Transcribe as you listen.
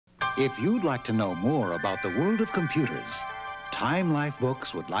If you'd like to know more about the world of computers, Time Life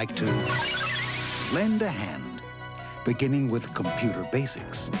Books would like to lend a hand, beginning with Computer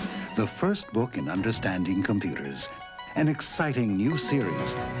Basics, the first book in understanding computers, an exciting new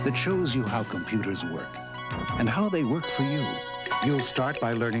series that shows you how computers work and how they work for you. You'll start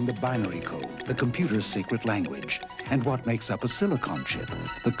by learning the binary code, the computer's secret language, and what makes up a silicon chip,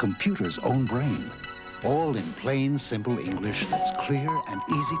 the computer's own brain. All in plain, simple English that's clear and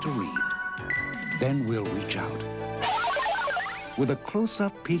easy to read. Then we'll reach out with a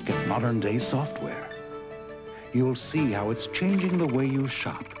close-up peek at modern-day software. You'll see how it's changing the way you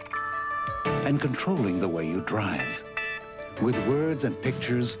shop and controlling the way you drive, with words and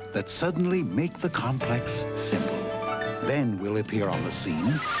pictures that suddenly make the complex simple. Then we'll appear on the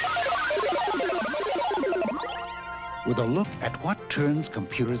scene with a look at what turns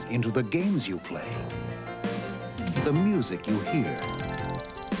computers into the games you play, the music you hear,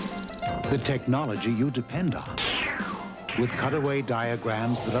 the technology you depend on, with cutaway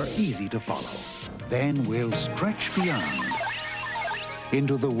diagrams that are easy to follow. Then we'll stretch beyond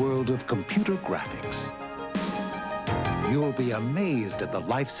into the world of computer graphics. You'll be amazed at the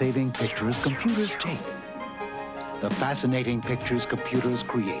life-saving pictures computers take, the fascinating pictures computers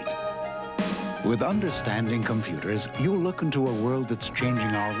create. With understanding computers, you'll look into a world that's changing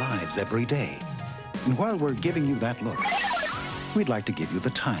our lives every day. And while we're giving you that look, we'd like to give you the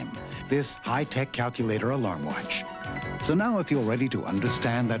time, this high-tech calculator alarm watch. So now if you're ready to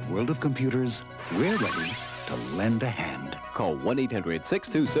understand that world of computers, we're ready to lend a hand. Call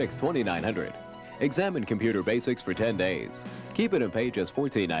 1-800-626-2900. Examine Computer Basics for 10 days. Keep it in pay just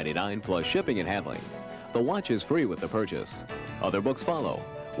 $14.99 plus shipping and handling. The watch is free with the purchase. Other books follow,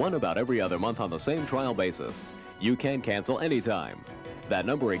 one about every other month on the same trial basis. You can cancel anytime. That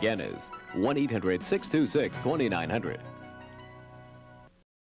number again is 1-800-626-2900.